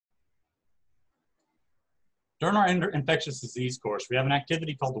During our infectious disease course, we have an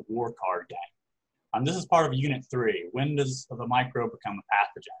activity called the war card game. This is part of Unit 3, when does the microbe become a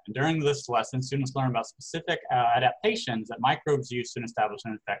pathogen? And during this lesson, students learn about specific adaptations that microbes use to establish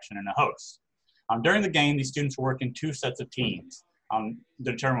an infection in a host. During the game, these students work in two sets of teams. One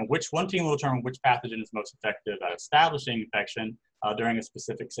team will determine which pathogen is most effective at establishing infection during a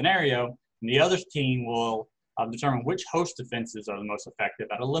specific scenario, and the other team will determine which host defenses are the most effective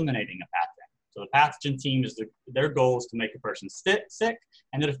at eliminating a pathogen. So the pathogen team, their goal is to make a person sick,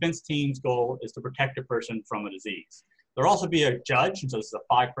 and the defense team's goal is to protect a person from a disease. There'll also be a judge, and so this is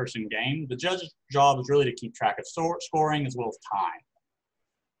a 5-person game. The judge's job is really to keep track of scoring as well as time.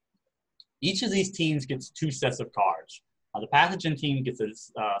 Each of these teams gets 2 sets of cards. The pathogen team gets a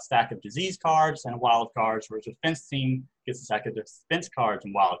stack of disease cards and wild cards, whereas the defense team gets a stack of defense cards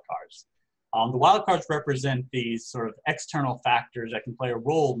and wild cards. The wild cards represent these sort of external factors that can play a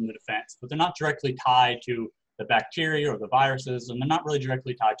role in the defense, but they're not directly tied to the bacteria or the viruses, and they're not really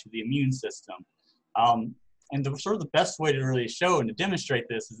directly tied to the immune system. And the best way to really show and to demonstrate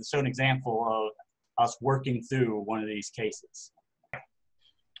this is to show an example of us working through one of these cases.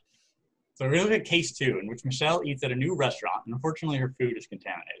 So we're going to look at case 2, in which Michelle eats at a new restaurant, and unfortunately her food is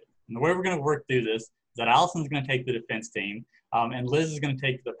contaminated. And the way we're going to work through this is that Allison's going to take the defense team, and Liz is going to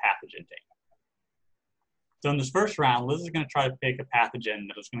take the pathogen team. So in this first round, Liz is going to try to pick a pathogen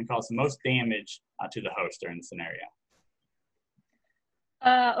that is going to cause the most damage to the host during the scenario.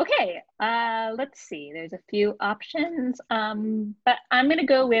 Okay, let's see. There's a few options, but I'm going to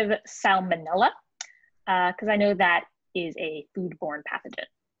go with salmonella because I know that is a foodborne pathogen.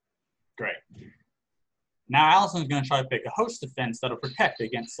 Great. Now Allison's going to try to pick a host defense that will protect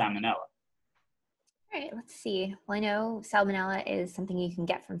against salmonella. All right, let's see. Well, I know salmonella is something you can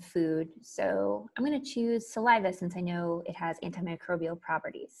get from food, so I'm going to choose saliva since I know it has antimicrobial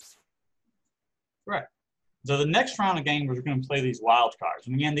properties. Right. So the next round of game, we're going to play these wild cards.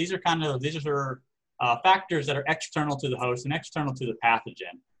 And again, these are factors that are external to the host and external to the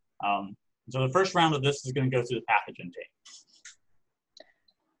pathogen. So the first round of this is going to go through the pathogen team.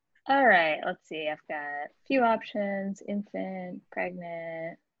 All right, let's see. I've got a few options: infant,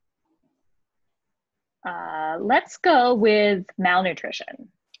 pregnant. Let's go with malnutrition,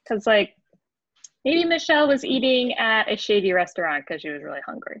 because maybe Michelle was eating at a shady restaurant because she was really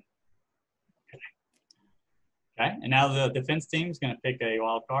hungry. Okay, and now the defense team is going to pick a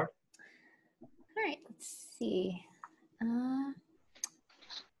wild card. All right, let's see. I'm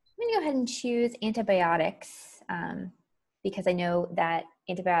going to go ahead and choose antibiotics because I know that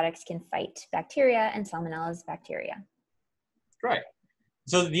antibiotics can fight bacteria, and salmonella is bacteria. Great.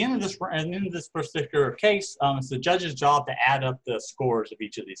 So at the end of this particular case, it's the judge's job to add up the scores of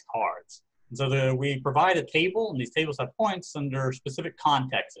each of these cards. And so we provide a table, and these tables have points under specific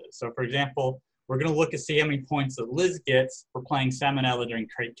contexts. So for example, we're going to look to see how many points that Liz gets for playing salmonella during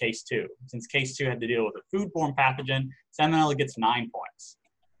case 2. Since case 2 had to deal with a foodborne pathogen, salmonella gets 9 points.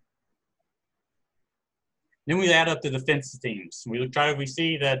 Then we add up the defense teams. We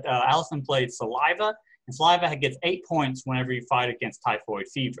see that Allison played saliva, and saliva gets 8 points whenever you fight against typhoid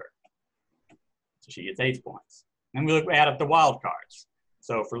fever. So she gets 8 points. Then we add up the wild cards.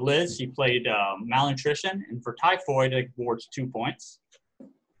 So for Liz, she played malnutrition, and for typhoid, it awards 2 points.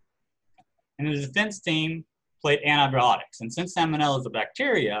 And the defense team played antibiotics. And since salmonella is a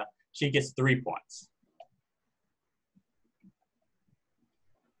bacteria, she gets 3 points.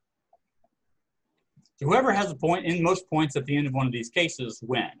 So whoever has most points at the end of one of these cases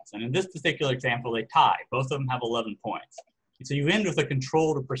wins. And in this particular example, they tie. Both of them have 11 points. And so you end with a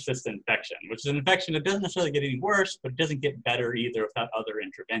controlled or persistent infection, which is an infection that doesn't necessarily get any worse, but it doesn't get better either without other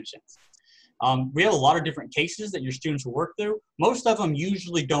interventions. We have a lot of different cases that your students will work through. Most of them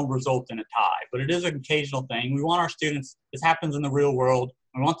usually don't result in a tie, but it is an occasional thing. We want our students, this happens in the real world,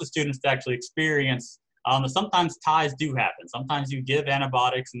 we want the students to actually experience, sometimes ties do happen. Sometimes you give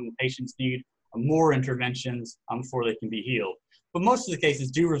antibiotics and the patients need more interventions before they can be healed. But most of the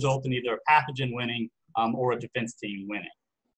cases do result in either a pathogen winning or a defense team winning.